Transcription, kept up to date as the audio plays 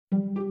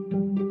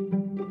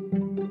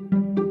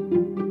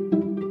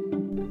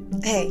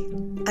Hey,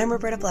 I'm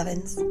Roberta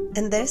Blevins,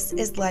 and this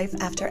is Life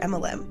After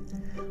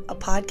MLM, a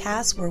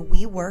podcast where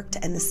we work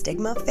to end the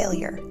stigma of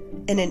failure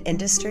in an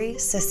industry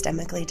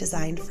systemically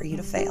designed for you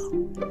to fail.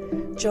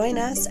 Join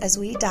us as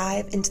we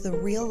dive into the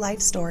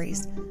real-life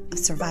stories of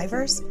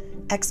survivors,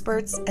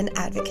 experts, and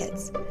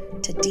advocates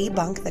to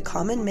debunk the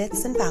common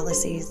myths and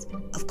fallacies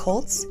of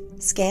cults,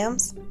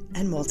 scams,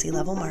 and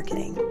multi-level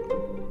marketing.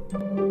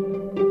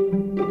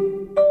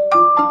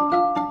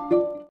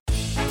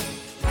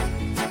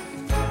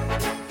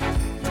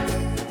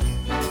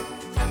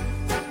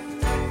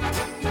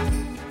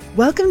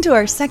 Welcome to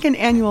our second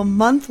annual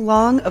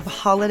month-long of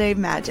Holiday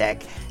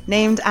Magic,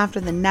 named after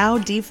the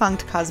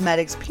now-defunct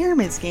cosmetics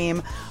pyramid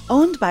scheme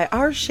owned by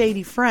our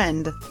shady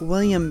friend,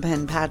 William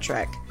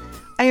Penpatrick.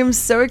 I am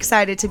so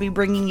excited to be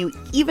bringing you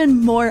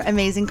even more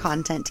amazing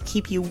content to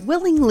keep you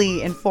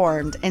willingly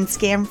informed and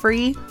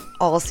scam-free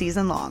all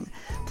season long.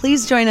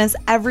 Please join us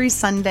every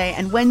Sunday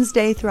and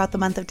Wednesday throughout the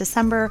month of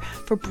December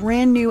for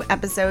brand new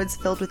episodes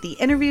filled with the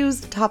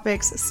interviews,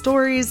 topics,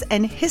 stories,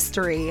 and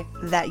history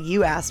that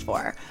you asked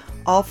for.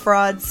 All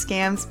frauds,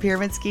 scams,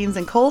 pyramid schemes,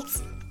 and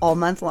cults all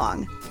month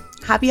long.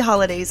 Happy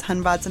holidays,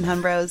 Hunbots and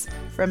Hunbros,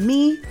 from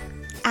me,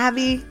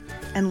 Abby,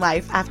 and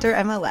Life After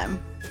MLM.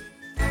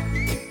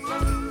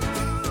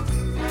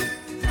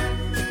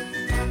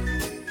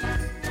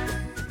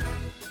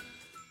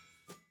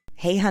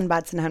 Hey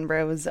Hunbots and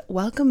Hunbros,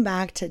 welcome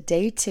back to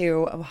day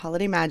 2 of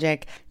Holiday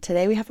Magic.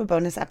 Today we have a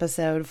bonus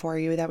episode for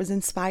you that was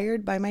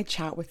inspired by my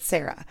chat with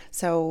Sarah.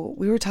 So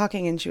we were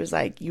talking and she was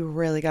like, you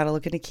really got to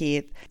look into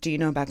Keith. Do you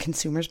know about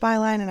Consumer's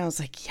Byline? And I was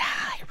like, yeah,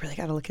 I really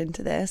got to look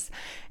into this.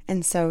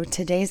 And so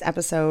today's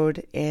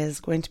episode is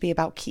going to be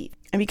about Keith.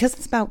 And because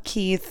it's about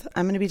Keith,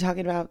 I'm going to be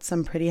talking about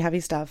some pretty heavy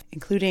stuff,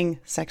 including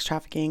sex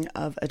trafficking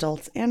of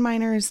adults and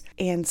minors,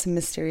 and some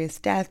mysterious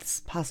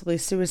deaths, possibly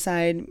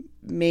suicide,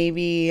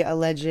 maybe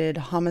alleged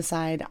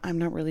homicide. I'm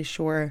not really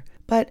sure.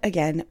 But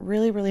again,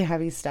 really, really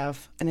heavy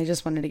stuff. And I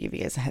just wanted to give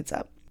you guys a heads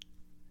up.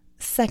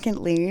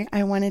 Secondly,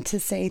 I wanted to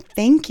say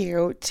thank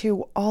you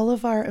to all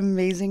of our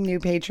amazing new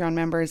Patreon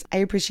members. I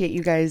appreciate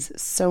you guys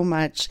so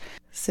much.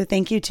 So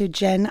thank you to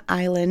Jen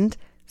Island,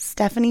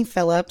 Stephanie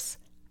Phillips,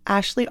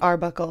 Ashley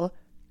Arbuckle,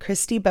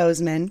 Christy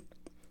Bozeman,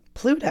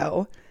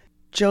 Pluto,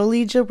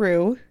 Jolie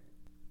Giroux,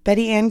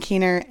 Betty Ann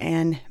Keener,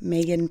 and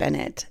Megan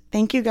Bennett.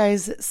 Thank you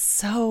guys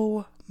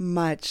so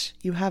much.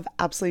 You have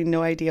absolutely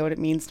no idea what it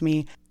means to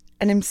me,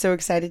 and I'm so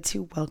excited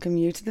to welcome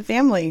you to the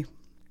family.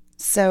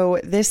 So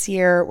this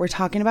year, we're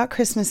talking about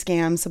Christmas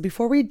scams. So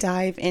before we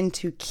dive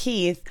into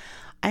Keith,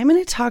 I'm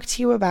going to talk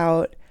to you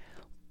about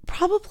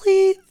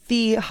probably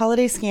the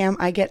holiday scam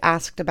I get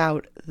asked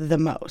about the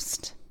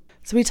most.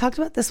 So we talked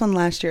about this one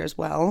last year as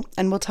well,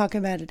 and we'll talk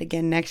about it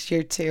again next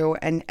year too,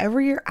 and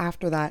every year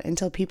after that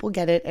until people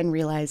get it and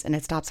realize and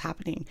it stops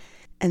happening.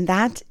 And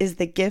that is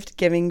the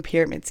gift-giving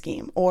pyramid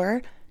scheme,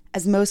 or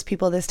as most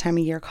people this time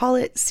of year call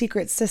it,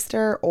 Secret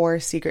Sister or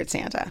Secret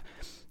Santa.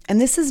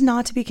 And this is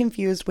not to be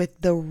confused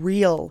with the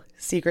real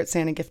Secret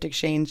Santa gift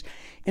exchange.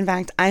 In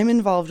fact, I'm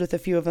involved with a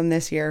few of them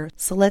this year.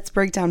 So let's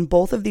break down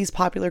both of these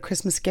popular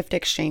Christmas gift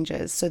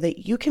exchanges so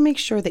that you can make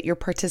sure that you're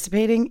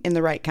participating in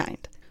the right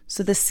kind.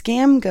 So the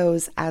scam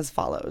goes as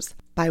follows.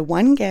 Buy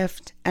one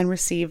gift and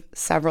receive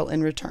several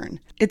in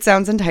return. It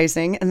sounds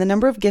enticing, and the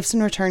number of gifts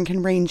in return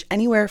can range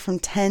anywhere from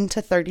 10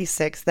 to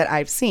 36 that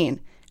I've seen.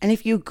 And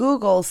if you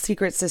Google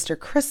Secret Sister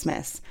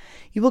Christmas,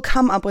 you will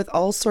come up with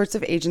all sorts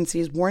of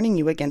agencies warning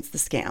you against the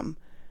scam.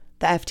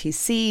 The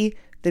FTC,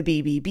 the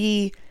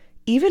BBB,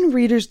 even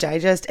Reader's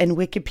Digest and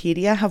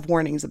Wikipedia have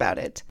warnings about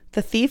it.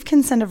 The thief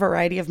can send a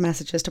variety of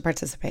messages to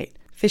participate.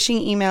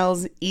 Phishing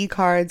emails,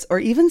 e-cards, or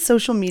even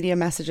social media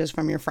messages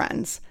from your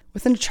friends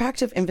with an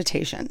attractive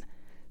invitation.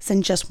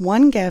 Send just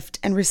one gift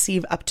and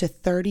receive up to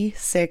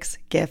 36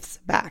 gifts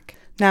back.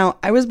 Now,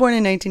 I was born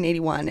in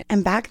 1981,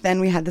 and back then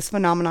we had this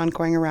phenomenon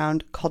going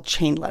around called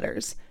chain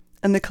letters.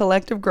 And the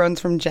collective groans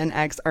from Gen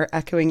X are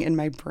echoing in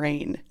my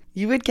brain.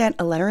 You would get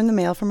a letter in the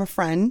mail from a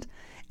friend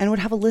and would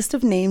have a list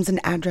of names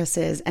and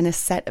addresses and a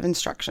set of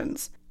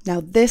instructions. Now,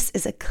 this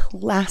is a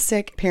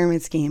classic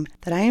pyramid scheme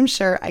that I am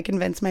sure I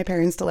convinced my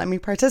parents to let me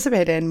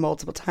participate in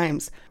multiple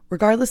times,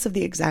 regardless of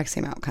the exact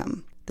same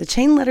outcome. The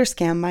chain letter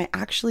scam might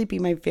actually be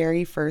my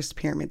very first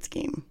pyramid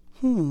scheme.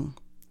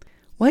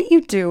 What you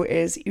do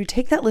is you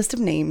take that list of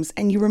names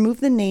and you remove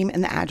the name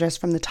and the address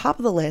from the top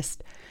of the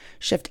list,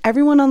 shift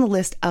everyone on the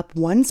list up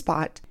one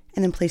spot,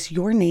 and then place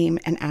your name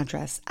and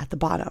address at the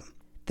bottom.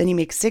 Then you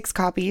make 6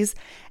 copies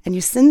and you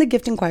send the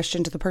gift in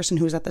question to the person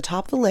who's at the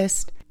top of the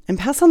list and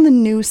pass on the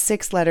new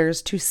 6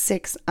 letters to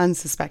 6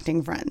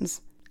 unsuspecting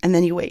friends. And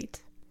then you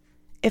wait.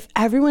 If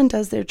everyone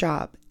does their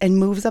job and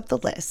moves up the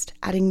list,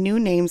 adding new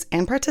names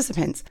and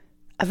participants,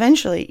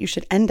 eventually you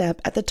should end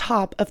up at the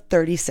top of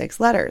 36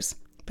 letters.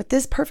 But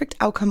this perfect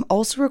outcome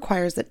also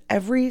requires that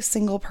every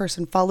single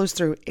person follows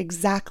through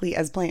exactly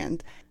as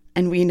planned.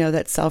 And we know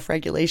that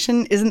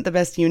self-regulation isn't the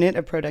best unit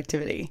of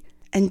productivity.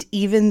 And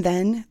even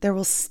then, there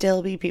will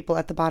still be people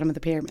at the bottom of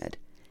the pyramid.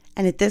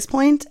 And at this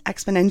point,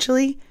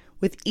 exponentially,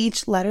 with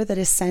each letter that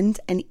is sent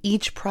and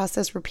each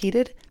process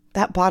repeated,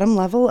 that bottom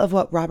level of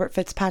what Robert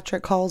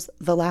Fitzpatrick calls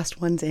the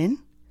last ones in,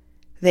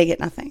 they get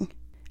nothing.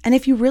 And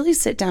if you really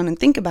sit down and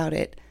think about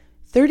it,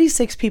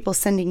 36 people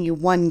sending you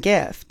one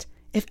gift,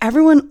 if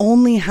everyone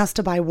only has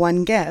to buy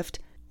one gift,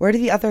 where do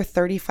the other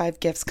 35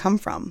 gifts come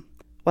from?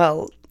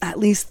 Well, at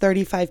least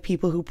 35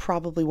 people who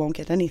probably won't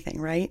get anything,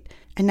 right?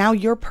 And now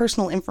your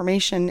personal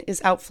information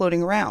is out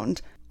floating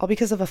around, all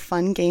because of a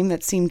fun game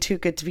that seemed too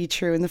good to be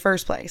true in the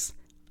first place.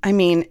 I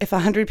mean, if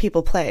 100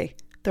 people play,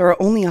 there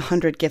are only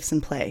 100 gifts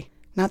in play,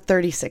 not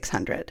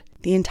 3,600.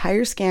 The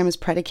entire scam is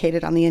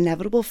predicated on the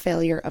inevitable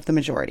failure of the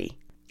majority.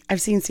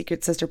 I've seen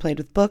Secret Sister played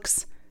with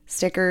books,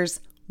 stickers,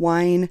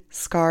 wine,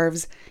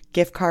 scarves,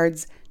 gift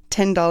cards,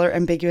 $10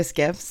 ambiguous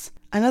gifts.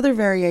 Another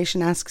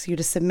variation asks you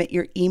to submit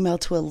your email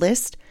to a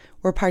list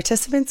where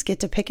participants get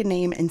to pick a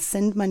name and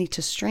send money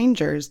to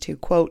strangers to,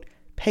 quote,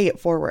 pay it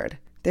forward.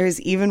 There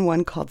is even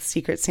one called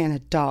Secret Santa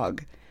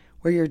Dog,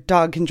 where your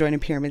dog can join a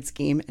pyramid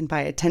scheme and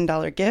buy a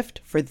 $10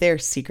 gift for their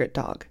secret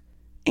dog.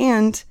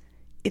 And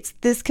it's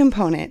this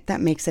component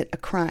that makes it a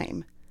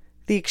crime,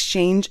 the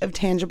exchange of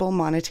tangible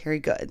monetary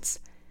goods.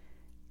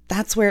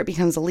 That's where it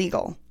becomes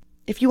illegal.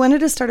 If you wanted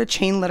to start a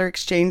chain letter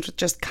exchange with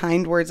just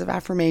kind words of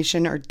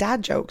affirmation or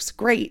dad jokes,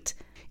 great.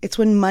 It's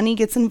when money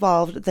gets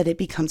involved that it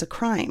becomes a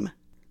crime.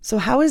 So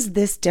how is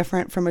this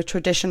different from a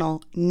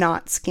traditional,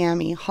 not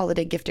scammy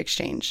holiday gift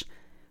exchange?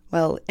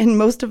 Well, in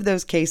most of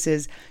those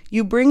cases,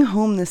 you bring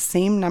home the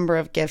same number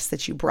of gifts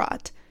that you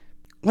brought.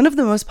 One of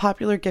the most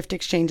popular gift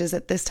exchanges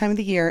at this time of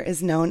the year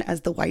is known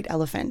as the White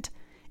Elephant.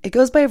 It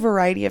goes by a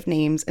variety of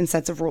names and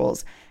sets of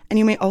rules, and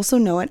you may also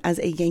know it as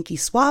a Yankee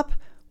Swap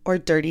or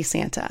Dirty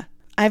Santa.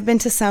 I've been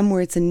to some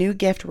where it's a new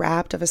gift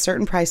wrapped of a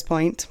certain price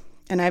point,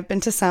 and I've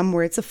been to some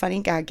where it's a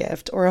funny gag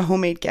gift or a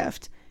homemade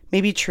gift,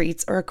 maybe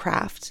treats or a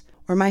craft.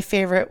 Or my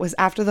favorite was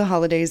after the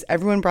holidays,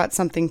 everyone brought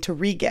something to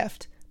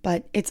re-gift,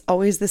 but it's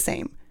always the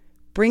same.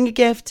 Bring a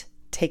gift,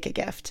 take a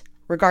gift,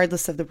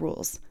 regardless of the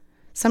rules.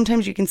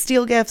 Sometimes you can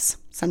steal gifts,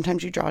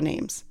 sometimes you draw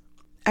names.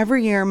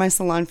 Every year, my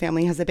salon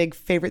family has a big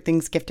favorite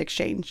things gift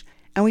exchange,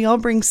 and we all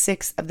bring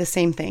 6 of the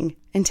same thing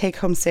and take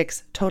home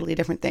 6 totally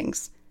different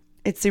things.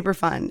 It's super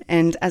fun,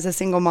 and as a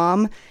single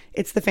mom,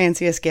 it's the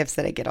fanciest gifts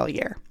that I get all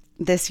year.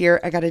 This year,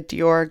 I got a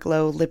Dior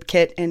Glow lip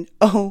kit, and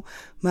oh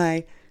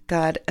my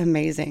God,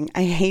 amazing.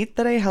 I hate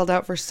that I held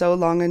out for so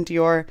long on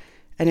Dior,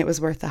 and it was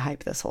worth the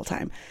hype this whole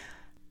time.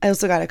 I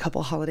also got a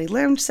couple holiday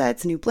lounge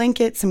sets, a new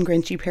blanket, some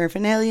Grinchy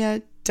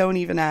paraphernalia. Don't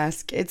even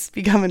ask. It's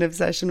become an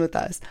obsession with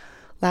us.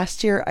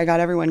 Last year, I got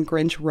everyone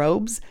Grinch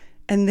robes,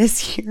 and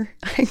this year,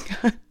 I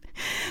got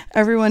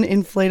everyone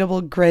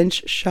inflatable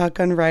Grinch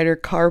shotgun rider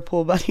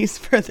carpool buddies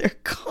for their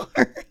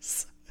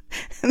cars.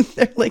 And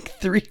they're like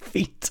 3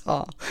 feet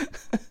tall.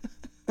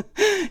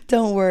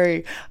 Don't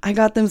worry, I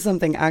got them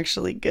something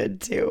actually good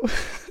too.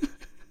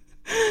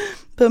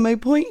 But my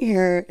point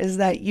here is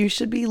that you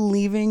should be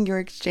leaving your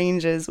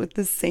exchanges with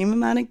the same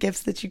amount of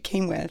gifts that you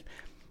came with.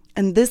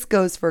 And this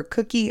goes for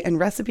cookie and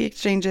recipe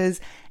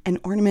exchanges and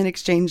ornament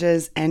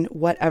exchanges and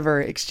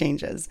whatever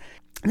exchanges.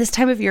 This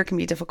time of year can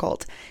be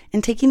difficult,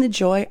 and taking the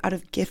joy out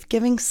of gift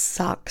giving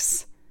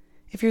sucks.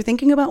 If you're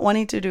thinking about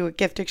wanting to do a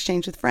gift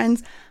exchange with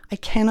friends, I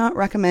cannot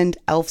recommend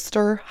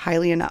Elfster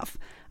highly enough.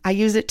 I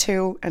use it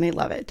too, and I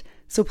love it.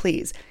 So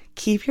please,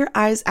 keep your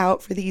eyes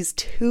out for these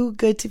too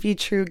good to be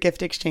true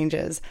gift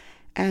exchanges,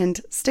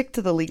 and stick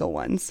to the legal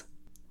ones.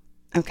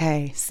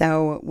 Okay,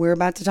 so we're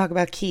about to talk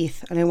about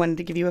Keith, and I wanted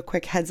to give you a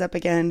quick heads up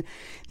again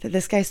that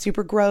this guy's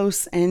super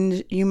gross,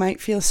 and you might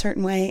feel a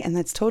certain way, and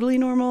that's totally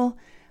normal.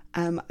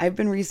 I've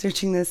been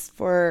researching this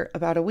for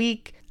about a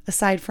week,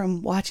 aside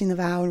from watching The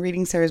Vow and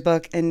reading Sarah's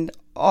book and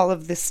all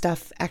of this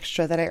stuff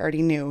extra that I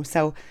already knew.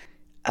 So,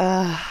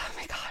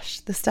 my gosh,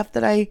 the stuff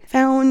that I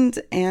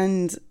found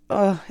and,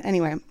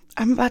 anyway,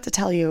 I'm about to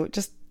tell you,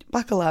 just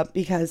buckle up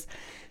because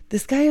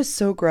this guy is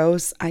so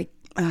gross. I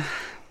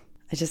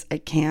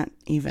can't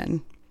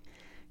even.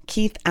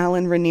 Keith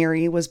Allen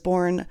Ranieri was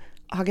born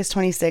August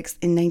 26th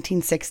in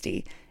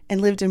 1960 and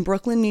lived in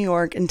Brooklyn, New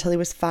York until he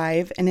was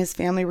 5, and his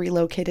family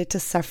relocated to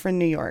Suffern,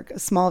 New York, a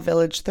small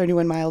village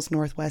 31 miles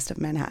northwest of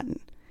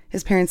Manhattan.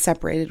 His parents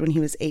separated when he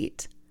was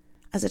 8.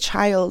 As a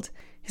child,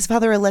 his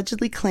father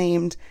allegedly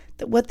claimed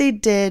that what they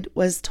did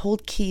was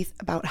told Keith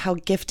about how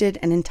gifted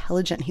and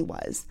intelligent he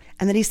was,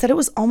 and that he said it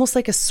was almost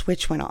like a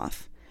switch went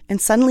off.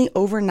 And suddenly,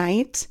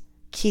 overnight,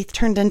 Keith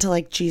turned into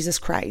like Jesus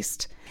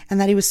Christ,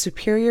 and that he was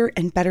superior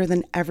and better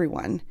than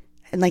everyone,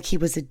 and like he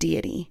was a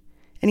deity.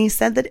 And he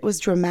said that it was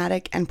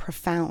dramatic and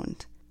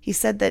profound. He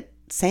said that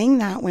saying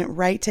that went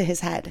right to his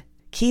head.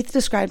 Keith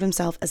described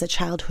himself as a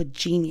childhood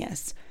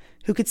genius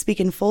who could speak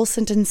in full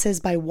sentences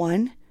by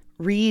 1,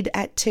 read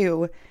at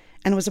 2,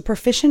 and was a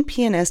proficient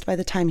pianist by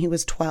the time he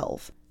was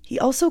 12. He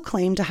also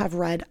claimed to have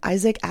read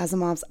Isaac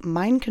Asimov's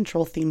mind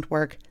control themed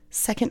work,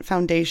 Second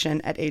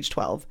Foundation, at age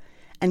 12,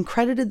 and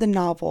credited the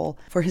novel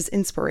for his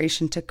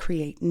inspiration to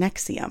create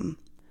Nexium.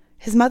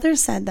 His mother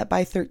said that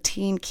by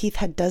 13, Keith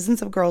had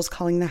dozens of girls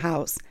calling the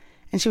house,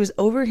 and she was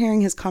overhearing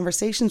his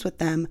conversations with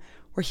them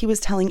where he was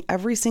telling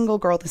every single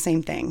girl the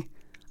same thing.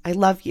 I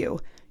love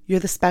you. You're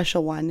the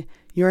special one.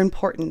 You're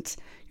important.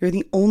 You're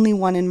the only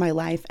one in my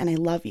life, and I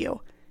love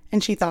you.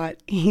 And she thought,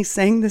 he's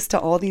saying this to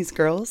all these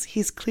girls?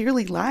 He's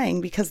clearly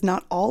lying because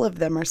not all of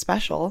them are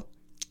special.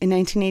 In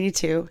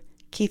 1982,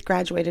 Keith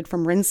graduated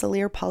from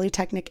Rensselaer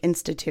Polytechnic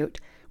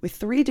Institute with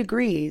 3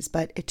 degrees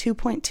but a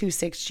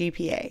 2.26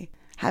 GPA,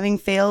 having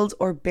failed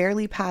or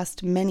barely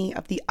passed many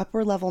of the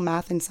upper-level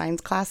math and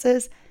science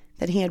classes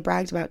that he had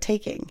bragged about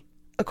taking.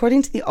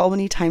 According to the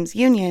Albany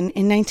Times-Union,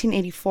 in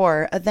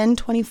 1984, a then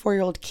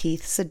 24-year-old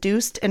Keith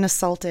seduced and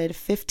assaulted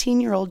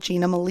 15-year-old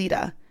Gina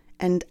Melita,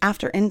 and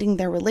after ending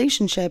their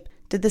relationship,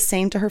 did the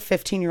same to her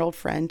 15-year-old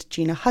friend,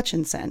 Gina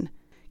Hutchinson.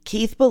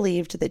 Keith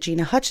believed that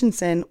Gina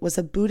Hutchinson was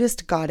a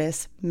Buddhist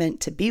goddess meant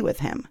to be with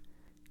him.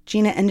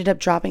 Gina ended up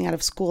dropping out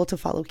of school to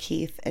follow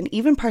Keith and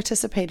even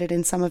participated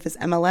in some of his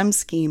MLM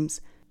schemes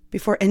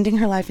before ending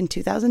her life in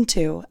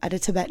 2002 at a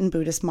Tibetan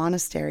Buddhist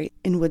monastery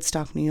in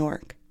Woodstock, New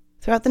York.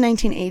 Throughout the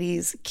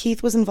 1980s,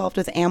 Keith was involved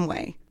with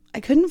Amway. I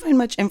couldn't find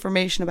much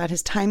information about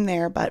his time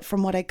there, but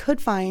from what I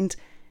could find,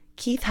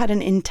 Keith had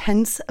an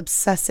intense,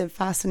 obsessive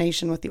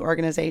fascination with the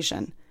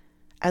organization,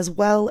 as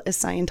well as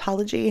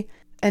Scientology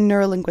and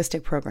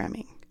neurolinguistic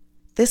programming.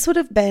 This would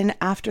have been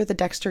after the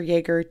Dexter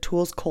Yeager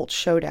Tools Cult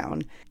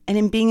showdown, and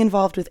in being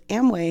involved with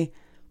Amway,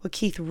 what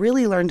Keith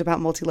really learned about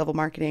multi-level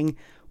marketing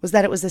was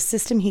that it was a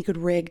system he could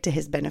rig to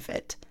his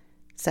benefit.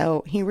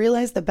 So he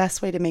realized the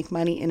best way to make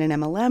money in an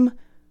MLM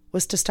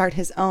was to start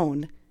his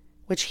own,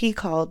 which he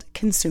called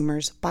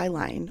Consumers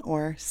Byline,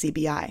 or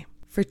CBI.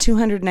 For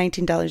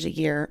 $219 a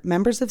year,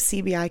 members of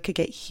CBI could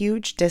get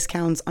huge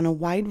discounts on a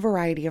wide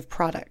variety of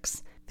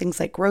products. Things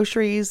like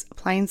groceries,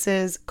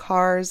 appliances,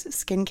 cars,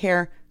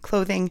 skincare,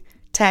 clothing,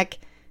 tech,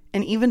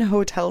 and even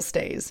hotel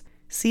stays.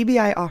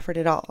 CBI offered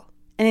it all.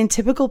 And in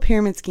typical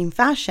pyramid scheme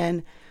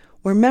fashion,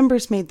 where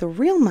members made the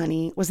real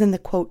money was in the,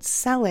 quote,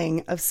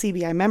 selling of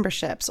CBI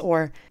memberships,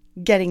 or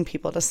getting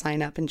people to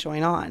sign up and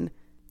join on.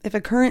 If a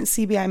current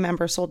CBI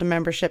member sold a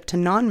membership to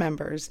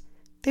non-members,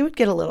 they would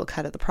get a little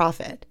cut of the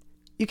profit.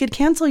 You could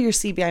cancel your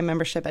CBI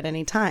membership at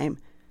any time,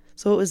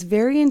 so it was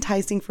very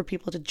enticing for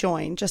people to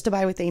join just to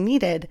buy what they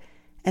needed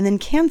and then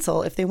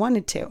cancel if they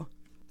wanted to.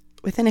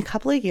 Within a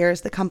couple of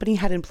years, the company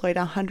had employed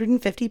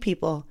 150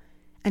 people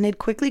and had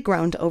quickly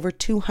grown to over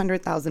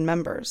 200,000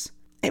 members.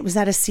 It was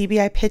at a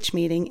CBI pitch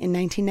meeting in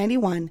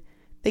 1991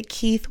 that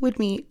Keith would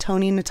meet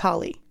Tony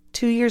Natali.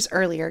 2 years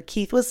earlier,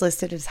 Keith was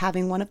listed as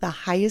having one of the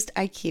highest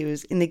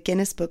IQs in the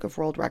Guinness Book of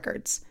World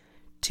Records,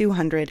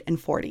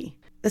 240.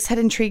 This had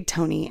intrigued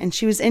Tony, and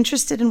she was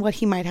interested in what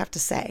he might have to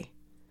say.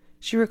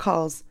 She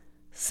recalls,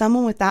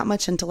 someone with that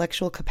much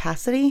intellectual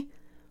capacity?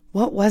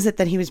 What was it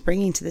that he was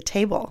bringing to the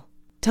table?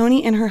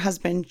 Tony and her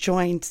husband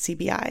joined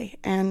CBI,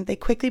 and they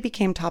quickly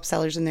became top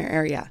sellers in their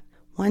area.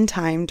 One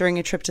time, during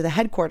a trip to the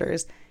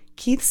headquarters,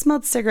 Keith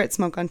smelled cigarette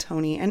smoke on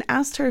Tony and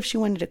asked her if she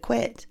wanted to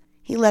quit.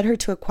 He led her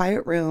to a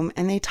quiet room,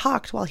 and they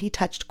talked while he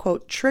touched,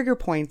 quote, trigger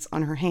points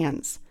on her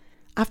hands.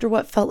 After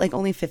what felt like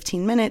only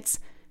 15 minutes,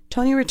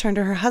 Tony returned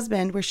to her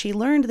husband, where she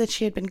learned that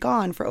she had been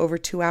gone for over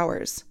 2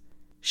 hours.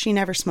 She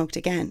never smoked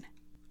again.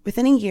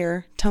 Within a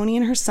year, Tony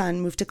and her son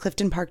moved to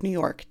Clifton Park, New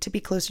York, to be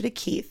closer to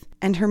Keith,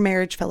 and her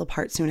marriage fell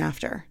apart soon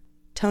after.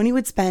 Tony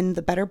would spend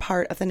the better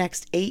part of the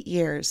next 8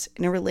 years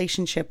in a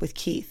relationship with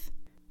Keith.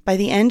 By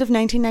the end of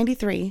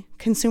 1993,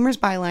 Consumers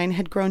Byline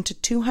had grown to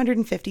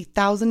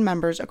 250,000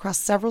 members across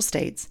several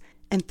states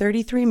and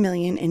 $33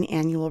 million in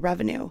annual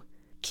revenue.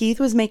 Keith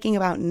was making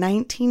about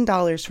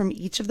 $19 from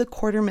each of the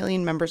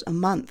 250,000 members a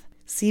month.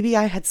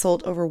 CBI had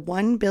sold over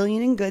 $1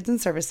 billion in goods and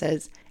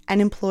services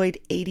and employed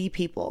 80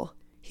 people.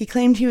 He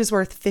claimed he was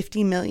worth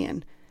 $50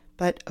 million,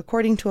 but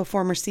according to a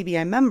former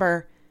CBI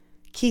member,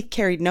 Keith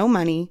carried no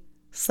money,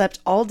 slept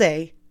all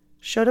day,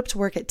 showed up to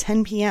work at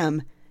 10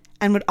 p.m.,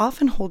 and would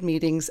often hold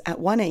meetings at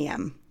 1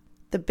 a.m.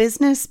 The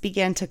business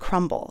began to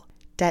crumble,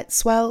 debt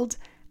swelled,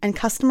 and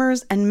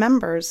customers and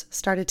members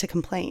started to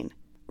complain.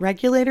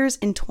 Regulators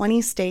in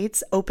 20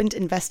 states opened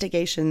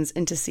investigations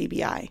into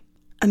CBI.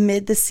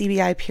 Amid the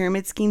CBI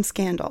pyramid scheme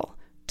scandal,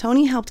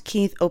 Tony helped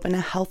Keith open a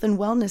health and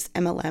wellness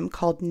MLM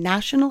called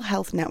National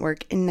Health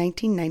Network in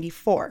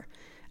 1994,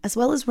 as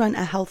well as run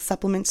a health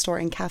supplement store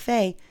and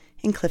cafe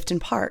in Clifton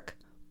Park.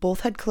 Both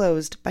had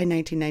closed by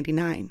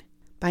 1999.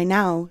 By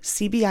now,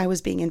 CBI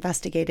was being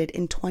investigated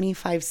in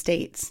 25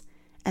 states,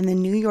 and the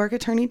New York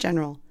Attorney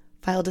General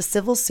filed a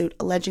civil suit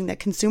alleging that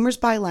Consumers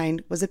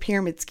Byline was a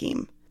pyramid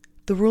scheme.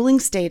 The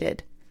ruling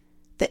stated,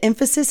 "The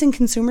emphasis in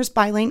Consumers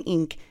Byline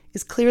Inc.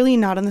 is clearly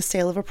not on the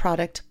sale of a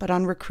product, but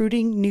on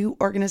recruiting new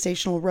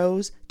organizational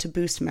rows to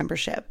boost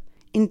membership.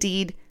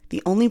 Indeed,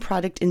 the only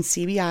product in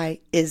CBI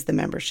is the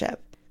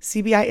membership.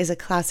 CBI is a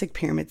classic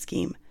pyramid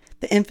scheme.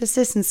 The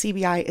emphasis in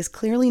CBI is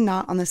clearly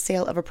not on the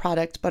sale of a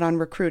product, but on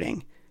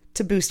recruiting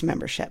to boost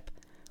membership.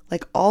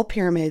 Like all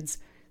pyramids,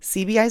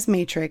 CBI's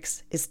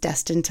matrix is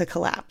destined to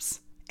collapse."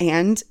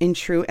 And, in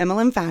true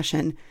MLM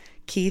fashion,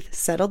 Keith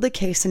settled the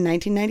case in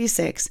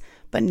 1996,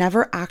 but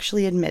never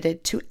actually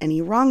admitted to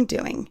any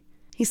wrongdoing.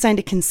 He signed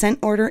a consent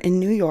order in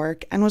New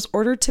York and was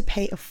ordered to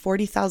pay a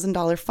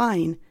 $40,000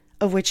 fine,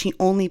 of which he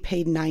only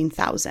paid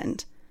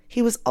 $9,000.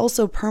 He was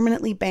also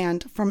permanently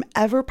banned from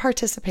ever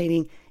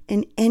participating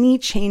in any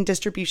chain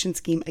distribution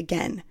scheme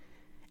again.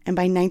 And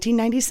by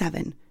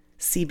 1997,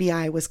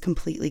 CBI was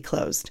completely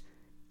closed.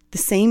 The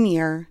same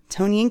year,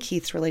 Tony and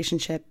Keith's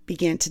relationship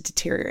began to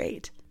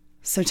deteriorate.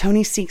 So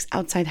Tony seeks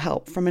outside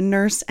help from a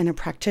nurse and a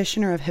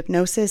practitioner of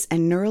hypnosis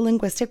and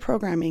neurolinguistic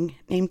programming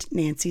named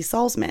Nancy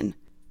Salzman.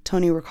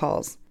 Tony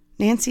recalls,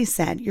 "Nancy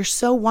said, 'You're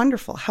so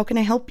wonderful. How can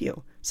I help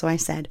you?' So I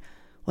said,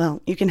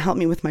 'Well, you can help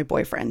me with my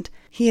boyfriend.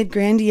 He had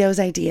grandiose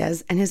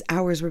ideas and his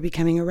hours were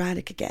becoming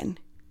erratic again.'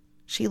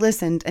 She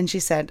listened and she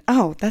said,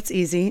 'Oh, that's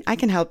easy. I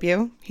can help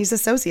you. He's a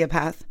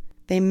sociopath.'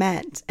 They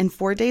met, and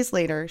 4 days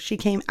later, she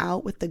came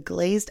out with the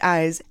glazed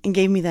eyes and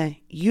gave me the,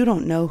 'You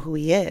don't know who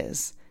he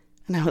is.'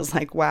 And I was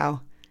like,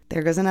 wow,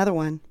 there goes another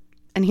one.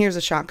 And here's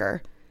a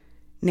shocker.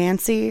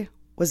 Nancy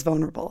was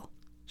vulnerable.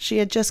 She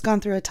had just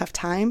gone through a tough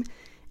time,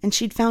 and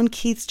she'd found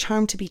Keith's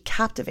charm to be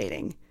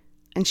captivating.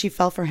 And she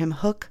fell for him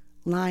hook,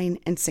 line,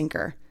 and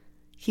sinker.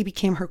 He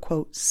became her,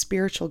 quote,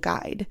 spiritual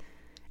guide,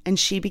 and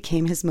she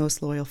became his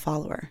most loyal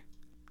follower.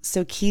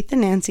 So Keith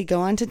and Nancy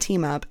go on to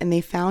team up, and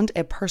they found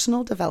a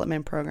personal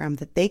development program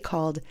that they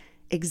called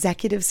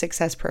Executive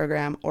Success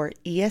Program, or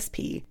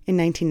ESP, in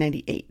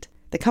 1998.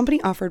 The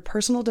company offered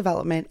personal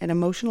development and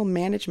emotional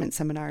management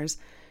seminars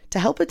to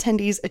help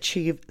attendees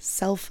achieve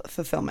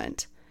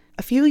self-fulfillment.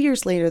 A few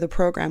years later, the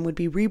program would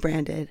be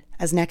rebranded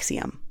as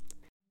Nexium.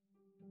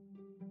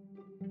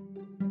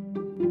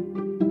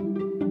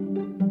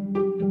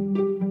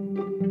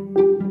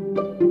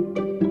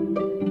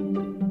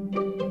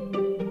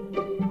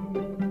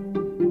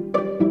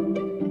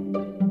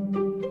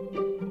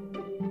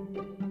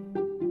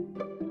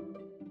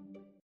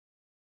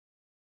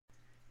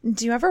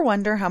 Do you ever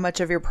wonder how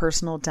much of your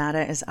personal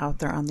data is out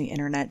there on the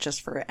internet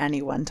just for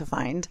anyone to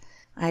find?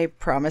 I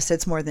promise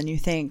it's more than you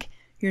think.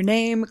 Your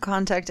name,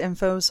 contact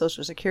info,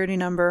 social security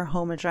number,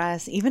 home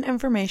address, even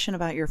information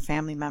about your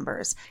family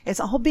members.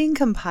 It's all being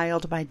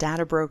compiled by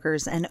data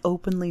brokers and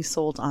openly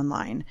sold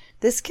online.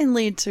 This can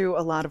lead to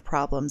a lot of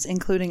problems,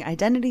 including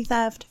identity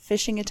theft,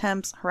 phishing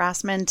attempts,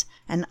 harassment,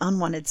 and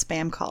unwanted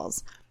spam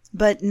calls.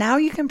 But now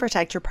you can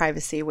protect your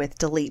privacy with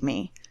Delete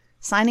Me.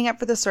 Signing up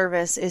for the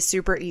service is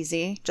super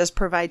easy. Just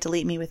provide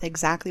Delete Me with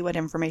exactly what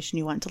information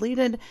you want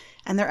deleted,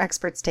 and their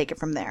experts take it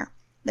from there.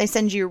 They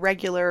send you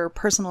regular,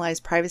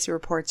 personalized privacy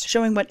reports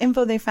showing what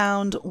info they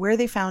found, where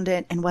they found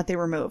it, and what they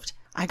removed.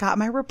 I got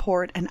my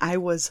report and I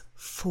was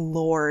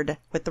floored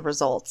with the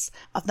results.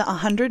 Of the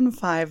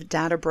 105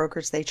 data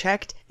brokers they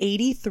checked,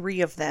 83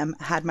 of them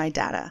had my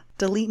data.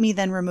 Delete Me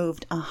then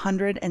removed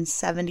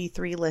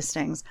 173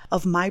 listings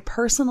of my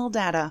personal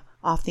data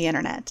off the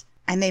internet.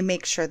 And they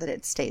make sure that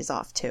it stays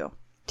off too.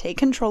 Take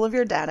control of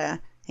your data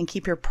and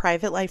keep your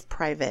private life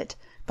private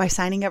by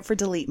signing up for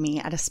Delete Me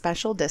at a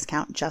special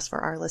discount just for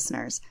our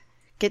listeners.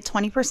 Get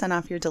 20%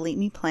 off your Delete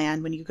Me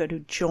plan when you go to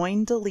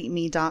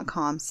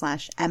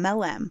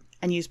joindeleteme.com/MLM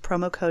and use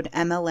promo code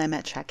MLM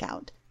at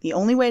checkout. The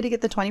only way to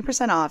get the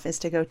 20% off is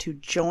to go to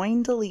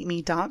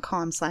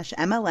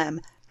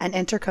joindeleteme.com/MLM and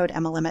enter code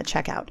MLM at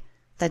checkout.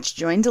 That's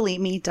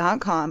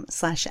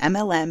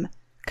joindeleteme.com/MLM,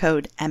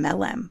 code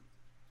MLM.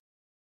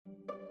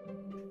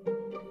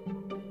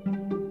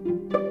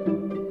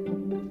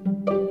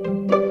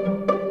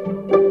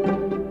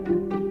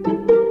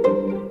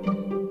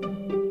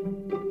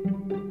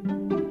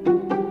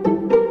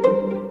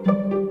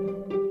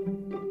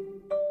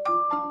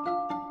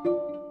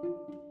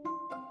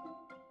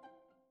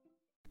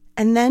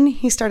 And then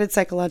he started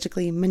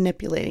psychologically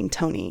manipulating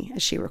Tony,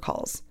 as she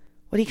recalls.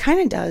 What he kind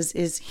of does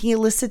is he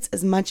elicits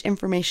as much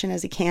information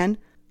as he can,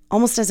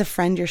 almost as a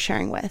friend you're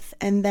sharing with,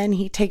 and then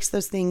he takes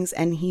those things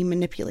and he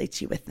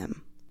manipulates you with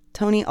them.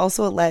 Tony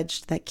also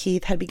alleged that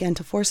Keith had begun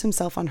to force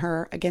himself on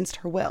her against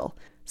her will,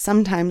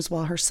 sometimes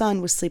while her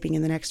son was sleeping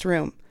in the next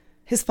room.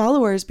 His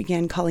followers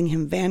began calling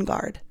him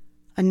Vanguard,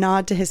 a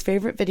nod to his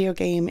favorite video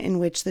game in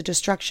which the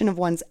destruction of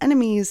one's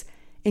enemies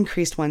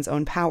increased one's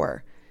own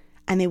power,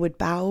 and they would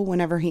bow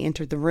whenever he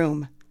entered the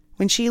room.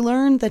 When she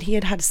learned that he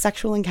had had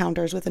sexual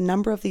encounters with a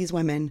number of these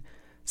women,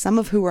 some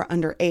of who were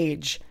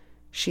underage,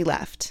 she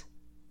left.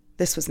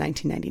 This was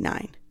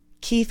 1999.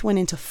 Keith went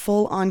into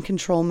full-on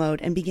control mode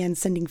and began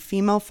sending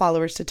female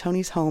followers to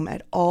Tony's home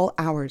at all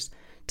hours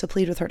to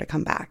plead with her to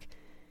come back,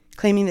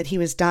 claiming that he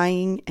was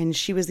dying and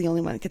she was the only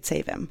one that could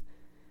save him.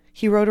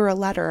 He wrote her a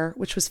letter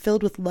which was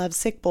filled with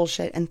lovesick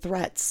bullshit and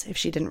threats if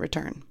she didn't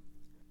return.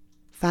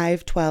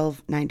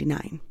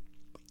 5/12/99.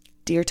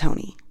 Dear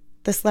Tony,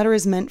 this letter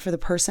is meant for the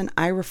person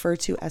I refer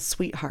to as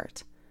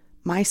Sweetheart.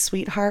 My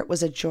sweetheart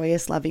was a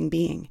joyous, loving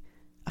being,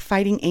 a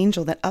fighting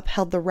angel that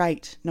upheld the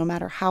right, no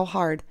matter how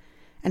hard,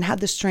 and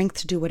had the strength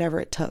to do whatever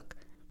it took.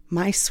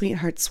 My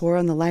sweetheart swore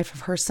on the life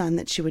of her son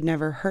that she would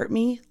never hurt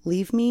me,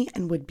 leave me,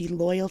 and would be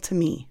loyal to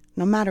me,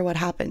 no matter what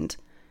happened.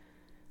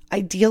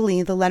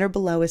 Ideally, the letter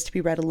below is to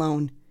be read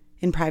alone,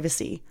 in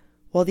privacy,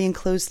 while the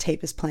enclosed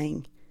tape is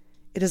playing.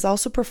 It is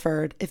also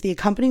preferred if the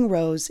accompanying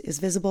rose is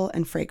visible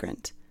and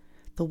fragrant.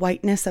 The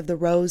whiteness of the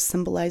rose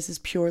symbolizes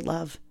pure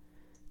love.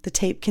 The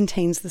tape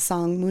contains the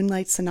song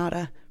Moonlight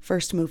Sonata,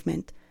 first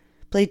movement,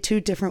 played 2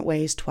 different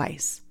ways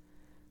twice.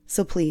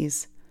 So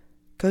please,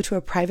 go to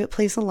a private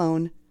place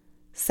alone,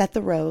 set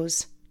the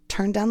rose,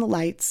 turn down the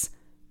lights,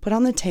 put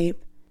on the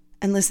tape,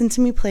 and listen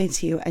to me play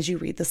to you as you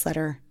read this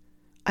letter.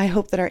 I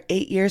hope that our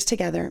 8 years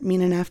together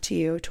mean enough to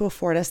you to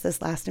afford us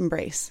this last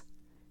embrace.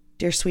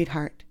 Dear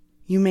sweetheart,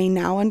 you may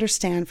now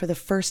understand for the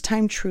first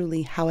time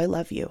truly how I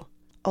love you.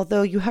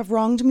 Although you have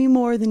wronged me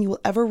more than you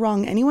will ever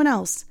wrong anyone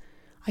else,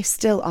 I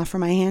still offer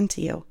my hand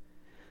to you.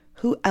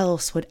 Who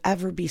else would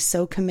ever be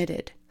so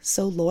committed,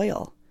 so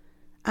loyal?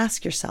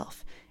 Ask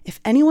yourself if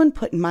anyone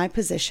put in my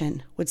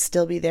position would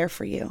still be there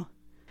for you.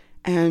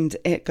 And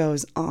it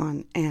goes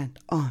on and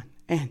on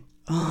and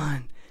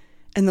on.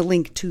 And the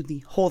link to the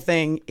whole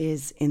thing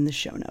is in the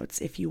show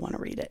notes if you want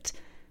to read it.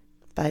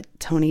 But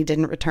Tony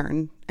didn't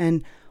return.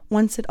 And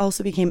once it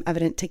also became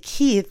evident to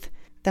Keith,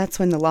 that's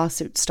when the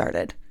lawsuit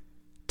started.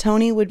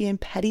 Tony would be in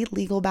petty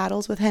legal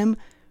battles with him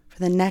for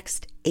the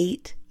next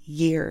 8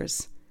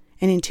 years.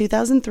 And in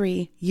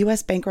 2003,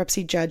 U.S.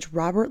 bankruptcy judge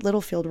Robert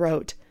Littlefield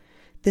wrote,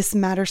 "This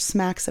matter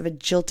smacks of a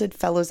jilted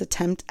fellow's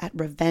attempt at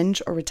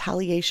revenge or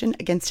retaliation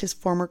against his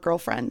former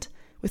girlfriend,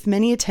 with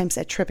many attempts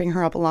at tripping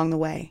her up along the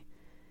way."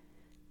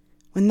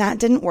 When that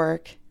didn't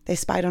work, they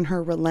spied on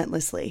her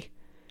relentlessly.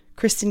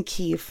 Kristen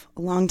Keefe,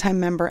 a longtime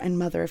member and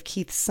mother of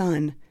Keith's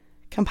son,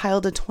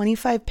 compiled a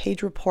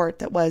 25-page report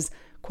that was,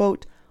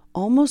 quote,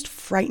 almost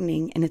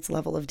frightening in its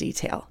level of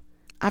detail.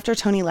 After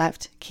Tony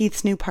left,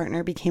 Keith's new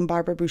partner became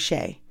Barbara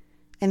Boucher,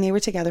 and they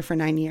were together for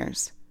 9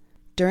 years.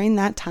 During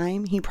that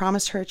time, he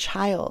promised her a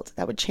child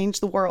that would change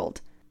the world,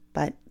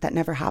 but that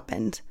never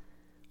happened.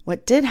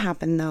 What did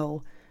happen,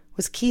 though,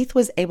 was Keith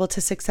was able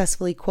to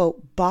successfully,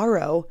 quote,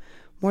 borrow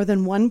more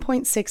than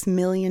 $1.6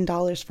 million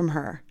from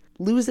her,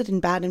 lose it in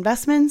bad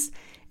investments,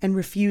 and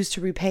refuse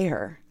to repay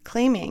her,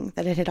 claiming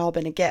that it had all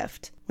been a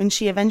gift. When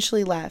she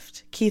eventually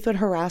left, Keith would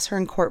harass her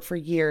in court for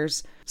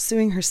years,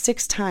 suing her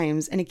 6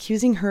 times and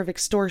accusing her of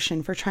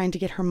extortion for trying to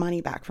get her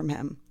money back from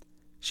him.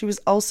 She was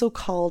also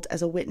called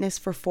as a witness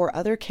for 4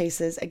 other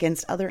cases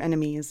against other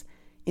enemies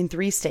in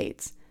 3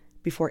 states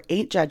before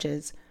 8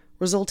 judges,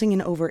 resulting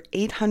in over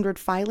 800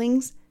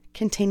 filings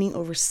containing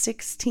over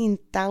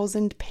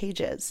 16,000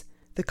 pages.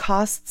 The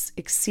costs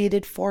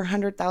exceeded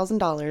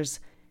 $400,000,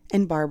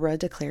 and Barbara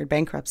declared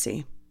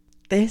bankruptcy.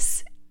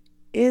 This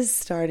is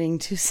starting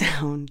to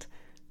sound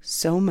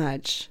so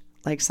much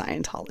like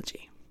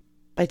Scientology.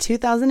 By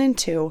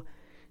 2002,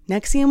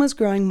 NXIVM was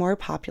growing more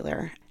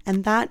popular,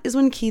 and that is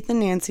when Keith and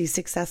Nancy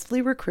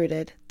successfully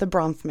recruited the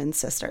Bronfman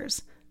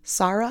sisters,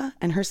 Sarah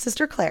and her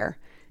sister Claire,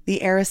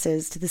 the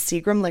heiresses to the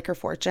Seagram liquor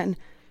fortune,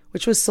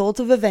 which was sold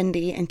to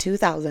Vivendi in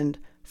 2000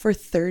 for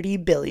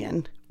 $30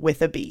 billion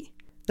with a B.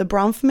 The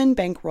Bronfman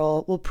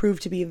bankroll will prove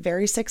to be a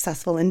very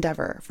successful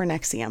endeavor for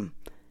NXIVM.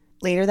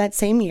 Later that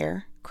same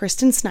year,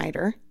 Kristen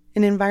Snyder,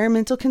 an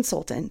environmental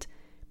consultant,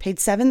 paid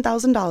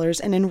 $7,000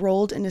 and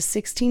enrolled in a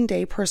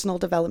 16-day personal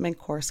development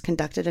course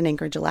conducted in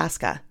Anchorage,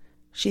 Alaska.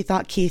 She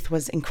thought Keith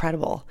was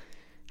incredible,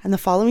 and the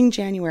following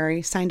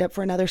January signed up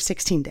for another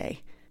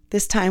 16-day,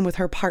 this time with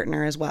her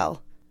partner as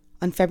well.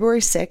 On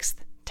February 6th,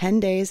 10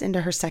 days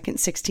into her second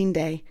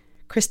 16-day,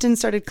 Kristen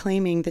started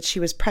claiming that she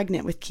was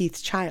pregnant with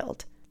Keith's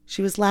child.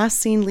 She was last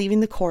seen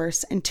leaving the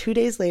course, and 2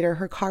 days later,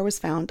 her car was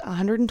found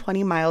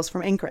 120 miles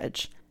from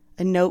Anchorage.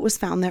 A note was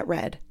found that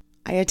read,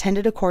 "I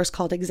attended a course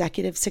called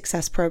Executive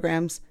Success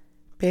Programs,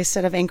 based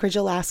out of Anchorage,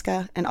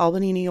 Alaska, and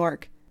Albany, New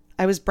York.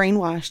 I was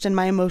brainwashed, and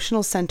my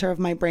emotional center of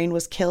my brain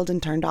was killed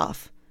and turned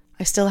off.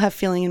 I still have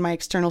feeling in my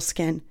external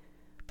skin,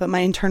 but my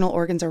internal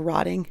organs are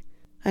rotting.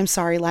 I'm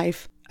sorry,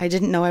 life. I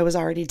didn't know I was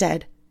already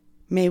dead.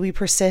 May we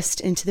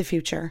persist into the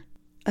future."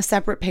 A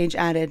separate page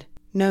added,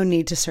 "No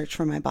need to search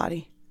for my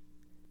body."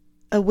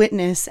 A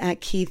witness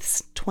at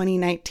Keith's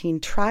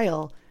 2019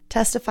 trial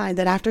testified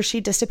that after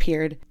she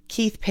disappeared,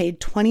 Keith paid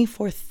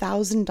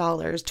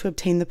 $24,000 to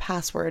obtain the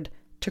password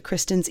to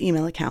Kristen's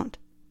email account.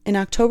 In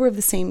October of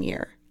the same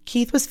year,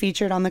 Keith was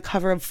featured on the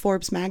cover of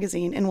Forbes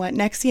magazine in what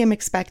NXIVM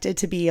expected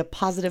to be a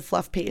positive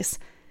fluff piece,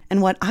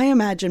 and what I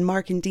imagine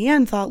Mark and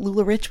Deanne thought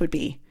LuLaRich would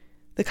be.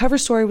 The cover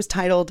story was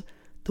titled,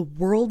 "The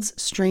World's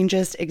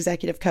Strangest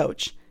Executive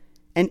Coach,"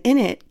 and in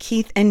it,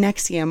 Keith and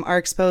NXIVM are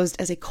exposed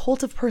as a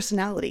cult of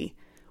personality,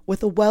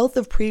 with a wealth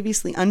of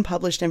previously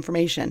unpublished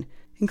information,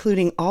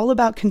 including all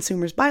about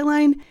Consumer's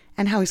byline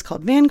and how he's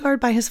called Vanguard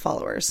by his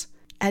followers.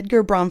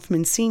 Edgar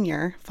Bronfman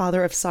Sr.,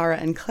 father of Sarah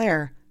and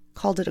Claire,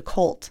 called it a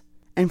cult,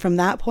 and from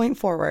that point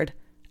forward,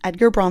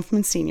 Edgar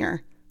Bronfman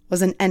Sr.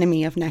 was an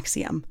enemy of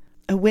NXIVM.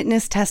 A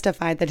witness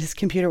testified that his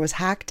computer was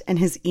hacked and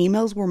his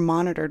emails were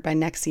monitored by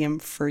NXIVM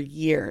for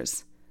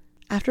years.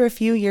 After a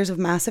few years of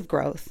massive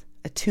growth,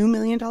 a $2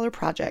 million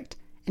project,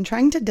 and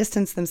trying to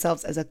distance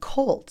themselves as a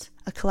cult,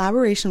 a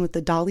collaboration with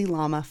the Dalai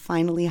Lama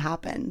finally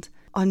happened.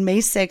 On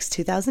May 6,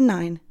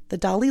 2009, the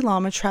Dalai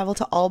Lama traveled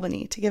to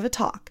Albany to give a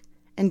talk,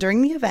 and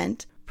during the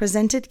event,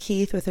 presented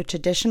Keith with a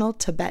traditional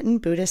Tibetan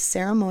Buddhist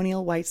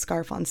ceremonial white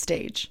scarf on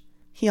stage.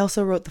 He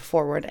also wrote the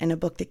foreword in a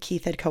book that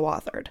Keith had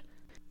co-authored.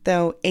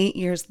 Though 8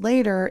 years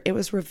later, it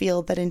was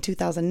revealed that in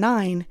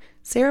 2009,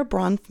 Sarah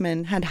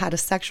Bronfman had had a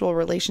sexual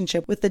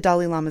relationship with the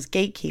Dalai Lama's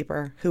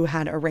gatekeeper, who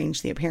had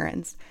arranged the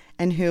appearance,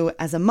 and who,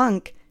 as a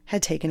monk,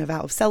 had taken a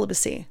vow of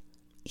celibacy.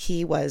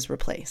 He was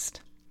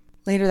replaced.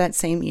 Later that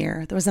same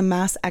year, there was a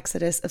mass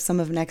exodus of some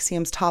of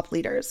NXIVM's top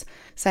leaders,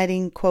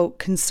 citing, quote,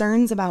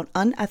 concerns about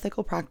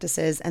unethical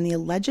practices and the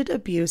alleged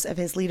abuse of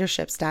his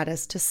leadership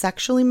status to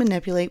sexually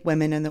manipulate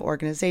women in the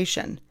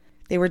organization.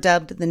 They were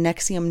dubbed the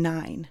NXIVM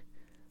Nine.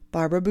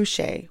 Barbara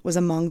Boucher was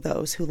among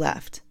those who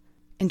left.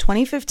 In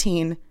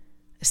 2015,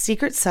 a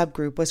secret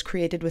subgroup was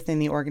created within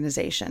the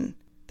organization.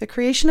 The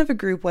creation of a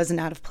group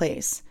wasn't out of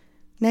place.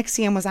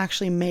 NXIVM was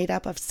actually made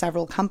up of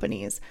several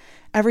companies,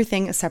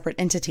 everything a separate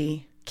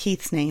entity,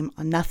 Keith's name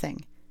on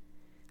nothing.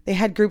 They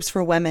had groups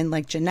for women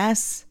like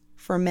Jeunesse,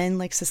 for men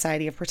like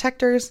Society of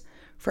Protectors,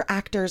 for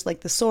actors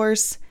like The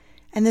Source,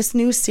 and this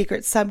new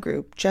secret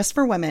subgroup just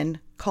for women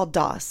called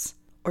DOS,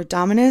 or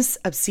Dominus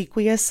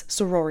Obsequious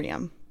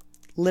Sororium,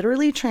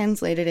 literally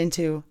translated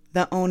into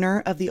the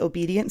owner of the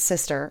obedient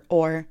sister,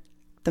 or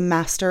the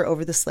master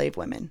over the slave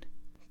women.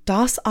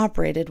 DOS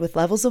operated with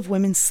levels of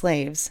women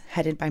slaves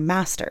headed by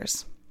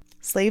masters.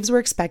 Slaves were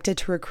expected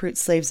to recruit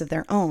slaves of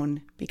their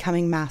own,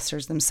 becoming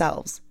masters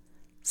themselves.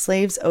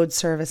 Slaves owed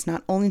service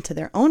not only to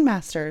their own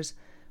masters,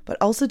 but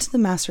also to the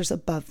masters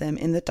above them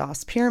in the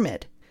DOS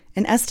pyramid.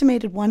 An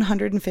estimated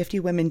 150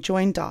 women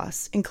joined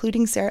DOS,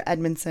 including Sarah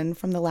Edmondson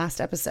from the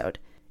last episode.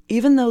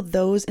 Even though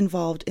those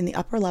involved in the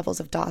upper levels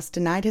of DOS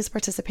denied his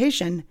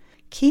participation,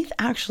 Keith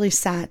actually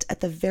sat at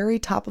the very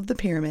top of the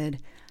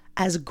pyramid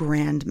as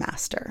Grand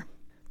Master.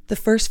 The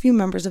first few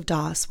members of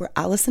DOS were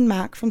Allison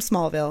Mack from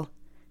Smallville,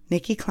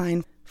 Nikki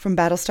Klein from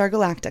Battlestar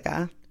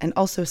Galactica, and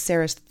also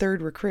Sarah's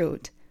third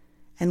recruit,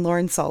 and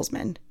Lauren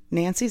Salzman,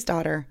 Nancy's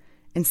daughter,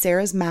 and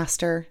Sarah's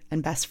master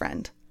and best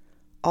friend.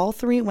 All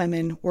three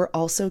women were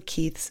also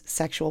Keith's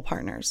sexual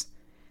partners.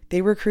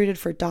 They recruited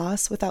for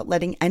DOS without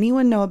letting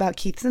anyone know about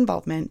Keith's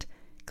involvement,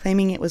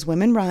 claiming it was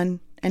women-run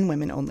and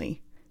women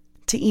only.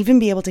 To even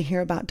be able to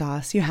hear about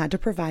DOS, you had to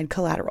provide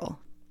collateral,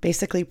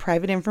 basically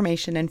private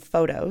information and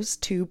photos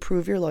to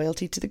prove your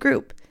loyalty to the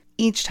group.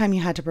 Each time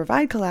you had to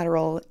provide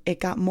collateral, it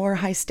got more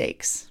high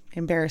stakes,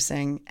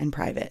 embarrassing, and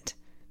private.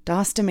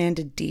 DOS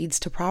demanded deeds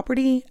to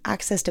property,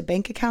 access to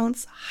bank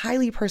accounts,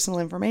 highly personal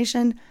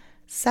information,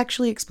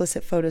 sexually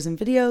explicit photos and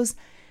videos,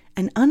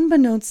 and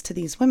unbeknownst to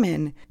these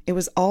women, it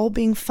was all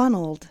being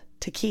funneled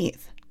to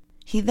Keith.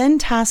 He then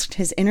tasked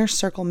his inner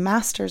circle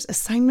masters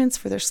assignments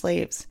for their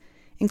slaves,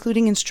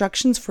 including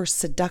instructions for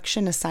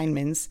seduction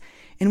assignments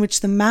in which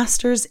the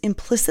masters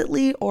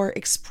implicitly or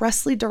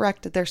expressly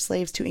directed their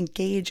slaves to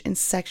engage in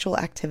sexual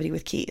activity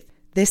with Keith.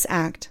 This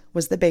act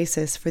was the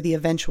basis for the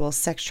eventual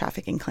sex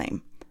trafficking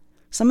claim.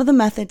 Some of the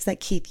methods that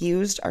Keith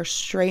used are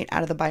straight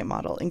out of the Bite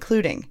model,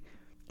 including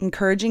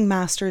encouraging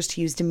masters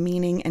to use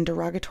demeaning and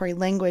derogatory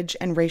language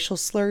and racial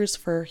slurs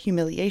for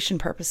humiliation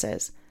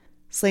purposes.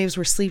 Slaves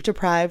were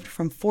sleep-deprived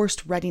from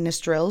forced readiness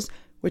drills,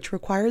 which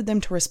required them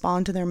to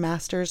respond to their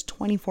masters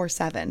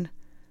 24/7.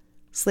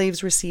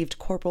 Slaves received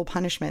corporal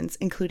punishments,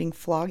 including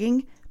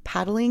flogging,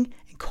 paddling,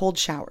 and cold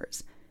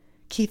showers.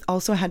 Keith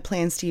also had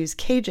plans to use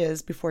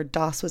cages before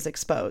DOS was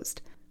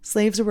exposed.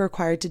 Slaves were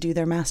required to do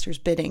their master's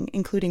bidding,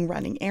 including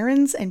running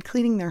errands and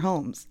cleaning their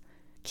homes.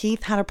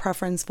 Keith had a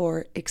preference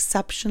for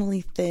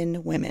exceptionally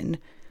thin women,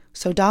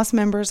 so DOS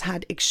members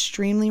had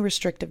extremely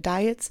restrictive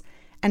diets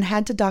and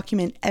had to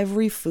document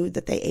every food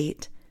that they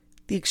ate.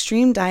 The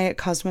extreme diet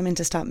caused women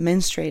to stop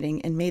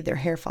menstruating and made their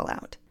hair fall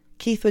out.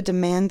 Keith would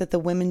demand that the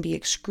women be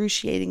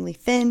excruciatingly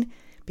thin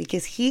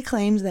because he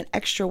claimed that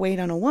extra weight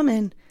on a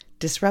woman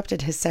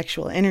disrupted his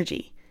sexual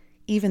energy,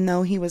 even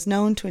though he was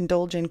known to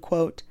indulge in,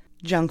 quote,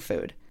 junk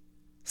food.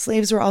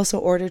 Slaves were also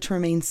ordered to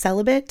remain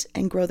celibate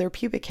and grow their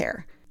pubic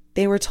hair.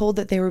 They were told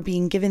that they were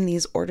being given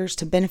these orders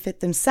to benefit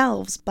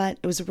themselves, but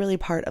it was really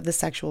part of the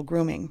sexual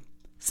grooming.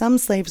 Some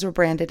slaves were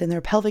branded in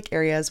their pelvic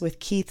areas with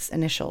Keith's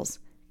initials,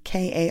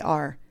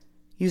 KAR,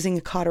 using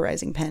a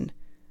cauterizing pen.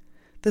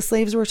 The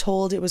slaves were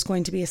told it was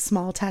going to be a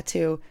small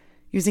tattoo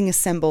using a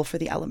symbol for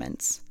the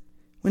elements.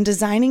 When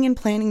designing and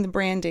planning the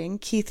branding,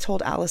 Keith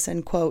told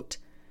Allison, quote,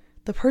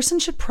 the person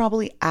should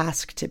probably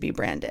ask to be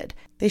branded.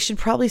 They should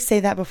probably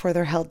say that before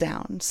they're held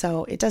down,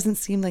 so it doesn't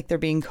seem like they're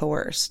being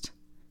coerced.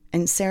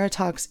 And Sarah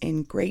talks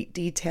in great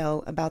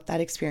detail about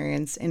that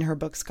experience in her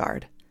book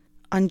Scarred.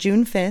 On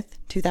June 5th,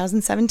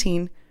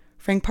 2017,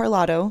 Frank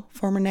Parlato,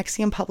 former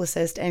NXIVM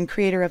publicist and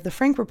creator of the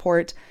Frank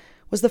Report,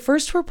 was the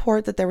first to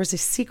report that there was a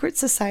secret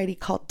society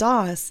called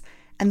DOS,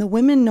 and the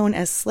women known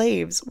as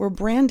slaves were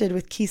branded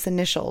with Keith's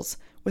initials,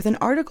 with an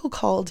article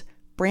called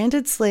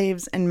Branded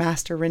Slaves and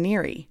Master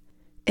Ranieri.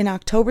 In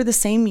October the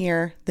same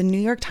year, the New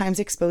York Times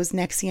exposed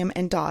NXIVM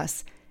and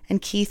DOS,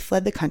 and Keith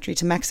fled the country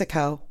to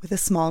Mexico with a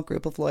small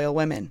group of loyal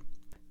women.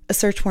 A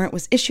search warrant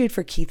was issued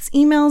for Keith's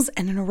emails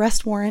and an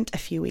arrest warrant a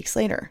few weeks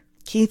later.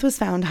 Keith was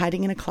found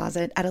hiding in a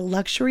closet at a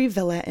luxury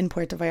villa in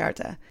Puerto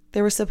Vallarta.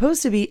 There was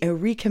supposed to be a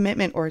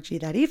recommitment orgy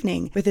that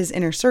evening with his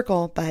inner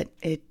circle, but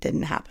it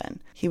didn't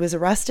happen. He was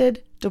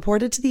arrested,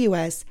 deported to the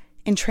U.S.,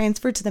 and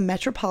transferred to the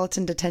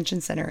Metropolitan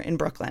Detention Center in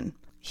Brooklyn.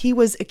 He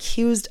was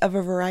accused of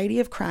a variety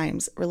of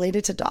crimes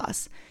related to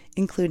DOS,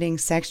 including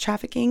sex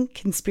trafficking,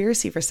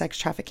 conspiracy for sex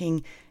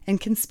trafficking, and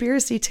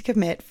conspiracy to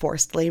commit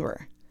forced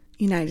labor.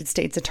 United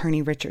States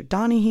Attorney Richard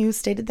Donahue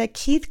stated that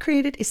Keith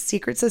created a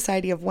secret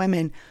society of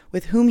women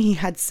with whom he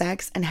had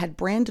sex and had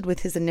branded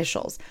with his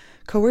initials,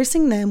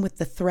 coercing them with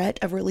the threat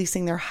of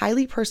releasing their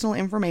highly personal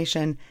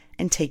information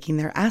and taking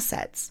their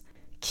assets.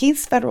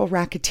 Keith's federal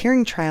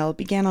racketeering trial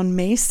began on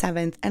May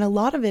 7th, and a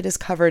lot of it is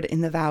covered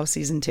in The Vow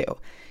Season 2,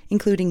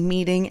 including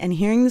meeting and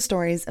hearing the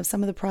stories of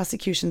some of the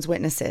prosecution's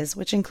witnesses,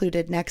 which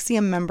included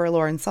NXIVM member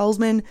Lauren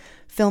Salzman,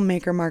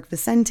 filmmaker Mark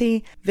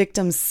Vicente,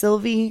 victims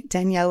Sylvie,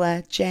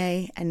 Daniela,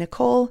 Jay, and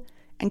Nicole,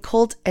 and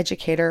cult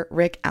educator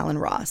Rick Allen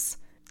Ross.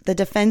 The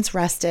defense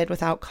rested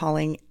without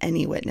calling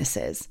any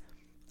witnesses.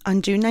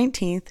 On June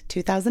 19th,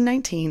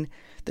 2019,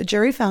 the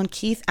jury found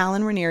Keith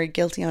Allen Ranieri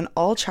guilty on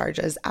all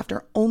charges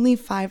after only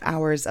 5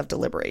 hours of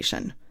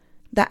deliberation.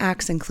 The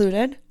acts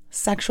included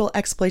sexual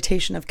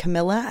exploitation of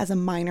Camilla as a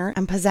minor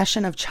and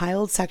possession of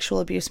child sexual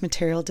abuse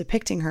material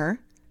depicting her,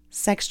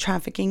 sex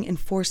trafficking and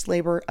forced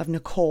labor of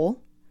Nicole,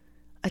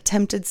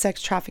 attempted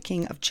sex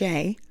trafficking of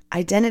Jay,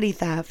 identity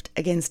theft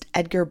against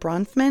Edgar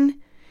Bronfman,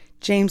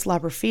 James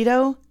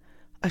Labrafido,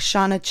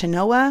 Ashana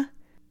Chenoa,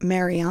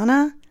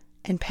 Mariana,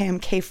 and Pam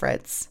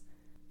Kafritz,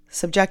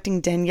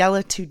 subjecting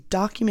Daniela to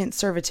document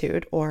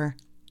servitude, or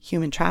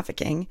human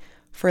trafficking,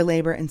 for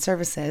labor and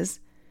services,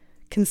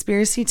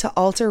 conspiracy to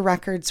alter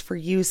records for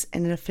use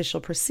in an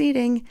official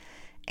proceeding,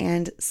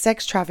 and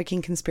sex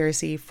trafficking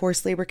conspiracy,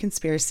 forced labor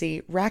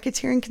conspiracy,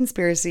 racketeering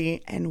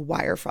conspiracy, and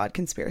wire fraud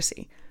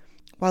conspiracy.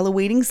 While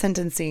awaiting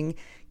sentencing,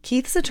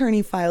 Keith's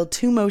attorney filed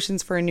 2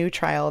 motions for a new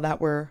trial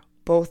that were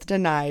both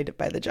denied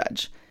by the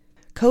judge.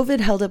 COVID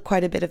held up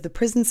quite a bit of the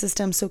prison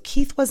system, so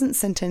Keith wasn't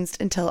sentenced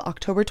until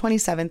October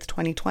 27th,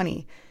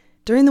 2020.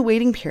 During the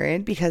waiting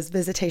period, because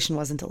visitation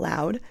wasn't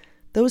allowed,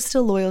 those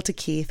still loyal to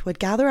Keith would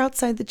gather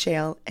outside the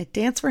jail and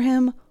dance for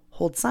him,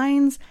 hold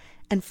signs,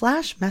 and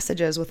flash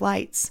messages with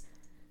lights.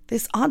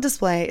 This odd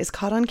display is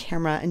caught on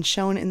camera and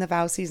shown in The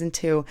Vow Season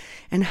 2,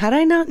 and had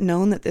I not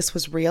known that this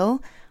was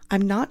real,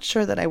 I'm not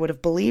sure that I would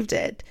have believed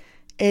it.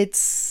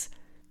 It's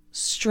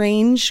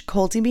strange,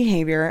 culty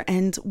behavior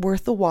and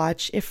worth the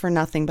watch if for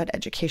nothing but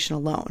education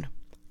alone.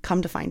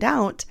 Come to find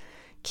out,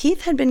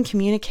 Keith had been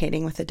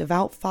communicating with a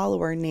devout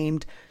follower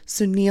named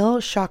Sunil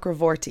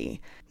Chakravorty,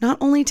 not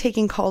only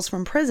taking calls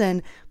from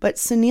prison, but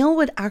Sunil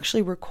would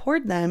actually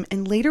record them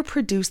and later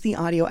produce the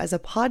audio as a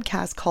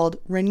podcast called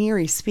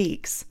Ranieri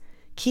Speaks.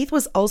 Keith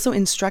was also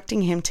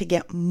instructing him to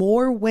get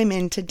more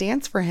women to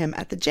dance for him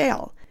at the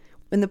jail.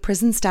 When the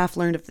prison staff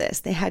learned of this,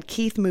 they had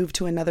Keith moved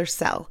to another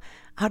cell,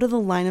 out of the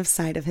line of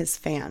sight of his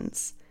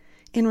fans.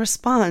 In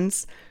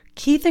response,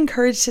 Keith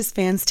encouraged his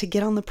fans to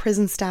get on the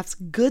prison staff's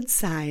good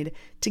side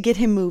to get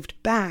him moved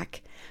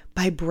back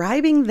by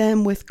bribing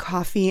them with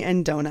coffee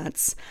and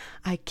donuts.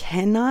 I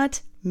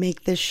cannot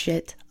make this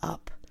shit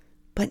up.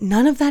 But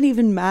none of that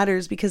even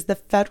matters because the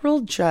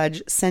federal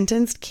judge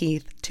sentenced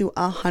Keith to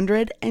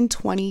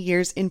 120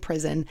 years in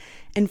prison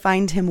and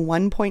fined him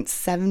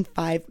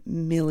 $1.75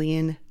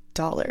 million.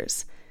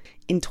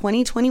 In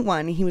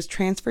 2021, he was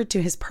transferred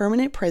to his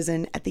permanent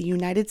prison at the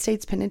United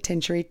States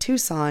Penitentiary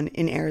Tucson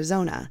in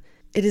Arizona.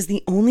 It is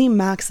the only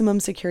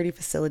maximum security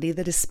facility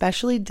that is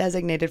specially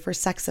designated for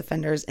sex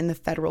offenders in the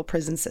federal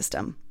prison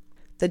system.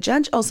 The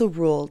judge also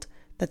ruled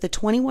that the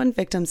 21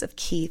 victims of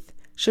Keith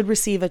should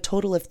receive a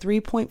total of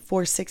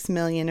 $3.46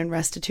 million in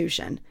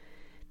restitution.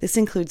 This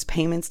includes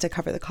payments to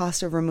cover the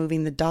cost of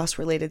removing the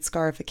DOS-related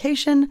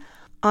scarification,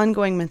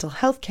 ongoing mental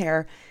health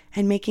care,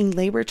 and making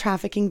labor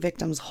trafficking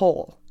victims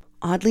whole.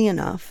 Oddly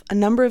enough, a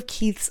number of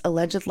Keith's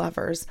alleged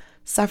lovers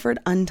suffered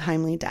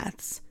untimely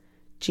deaths.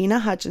 Gina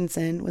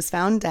Hutchinson was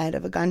found dead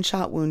of a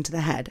gunshot wound to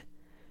the head.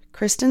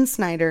 Kristen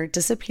Snyder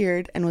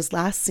disappeared and was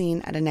last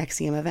seen at a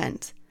NXIVM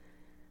event.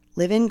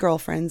 Live-in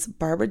girlfriends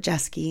Barbara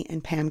Jeske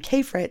and Pam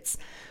Kafritz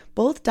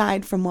both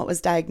died from what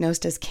was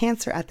diagnosed as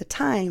cancer at the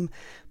time,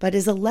 but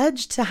is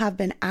alleged to have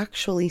been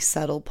actually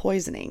subtle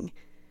poisoning.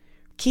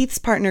 Keith's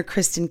partner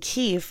Kristen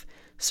Keefe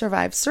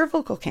survived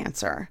cervical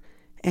cancer,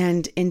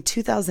 and in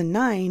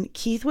 2009,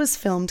 Keith was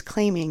filmed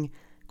claiming,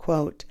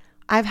 quote,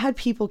 "I've had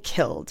people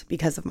killed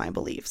because of my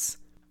beliefs."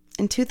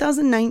 In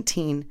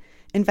 2019,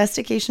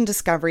 Investigation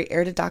Discovery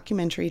aired a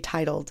documentary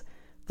titled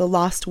The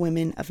Lost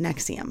Women of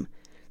NXIVM,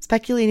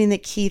 speculating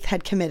that Keith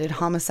had committed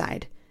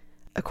homicide.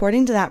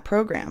 According to that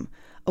program,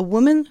 a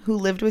woman who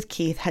lived with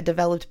Keith had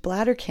developed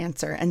bladder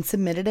cancer and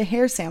submitted a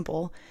hair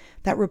sample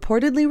that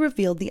reportedly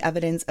revealed the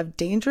evidence of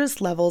dangerous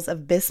levels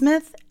of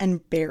bismuth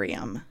and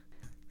barium.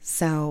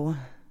 So,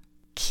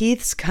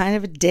 Keith's kind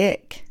of a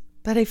dick,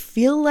 but I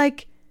feel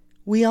like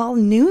we all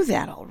knew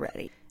that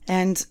already.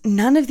 And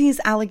none of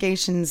these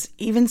allegations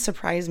even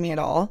surprise me at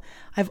all.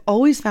 I've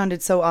always found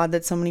it so odd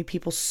that so many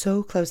people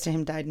so close to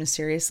him died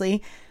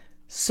mysteriously.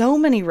 So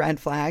many red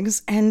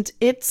flags, and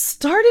it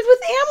started with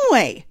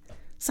Amway.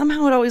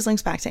 Somehow it always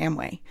links back to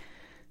Amway.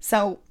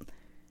 So,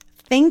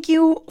 Thank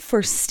you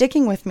for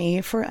sticking with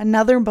me for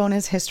another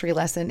bonus history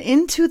lesson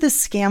into the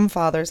scam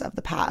fathers of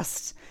the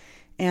past.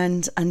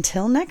 And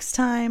until next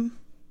time.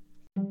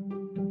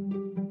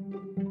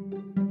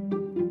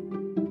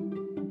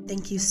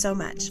 Thank you so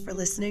much for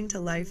listening to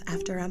Life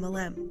After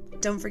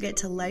MLM. Don't forget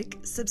to like,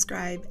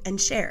 subscribe,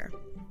 and share.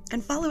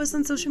 And follow us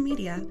on social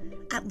media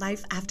at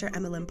Life After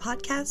MLM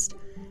Podcast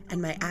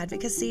and my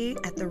advocacy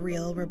at The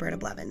Real Roberta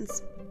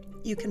Blevins.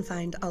 You can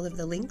find all of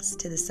the links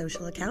to the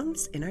social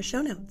accounts in our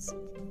show notes.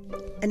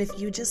 And if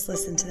you just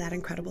listened to that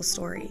incredible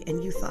story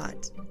and you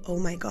thought, oh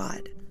my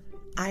God,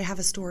 I have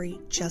a story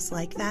just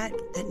like that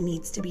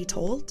needs to be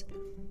told,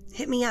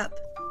 hit me up,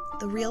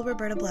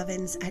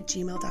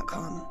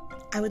 therealrobertablevins@gmail.com.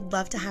 I would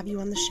love to have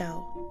you on the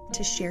show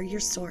to share your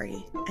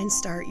story and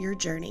start your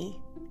journey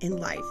in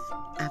life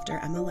after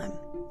MLM.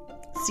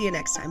 See you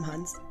next time,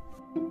 Huns.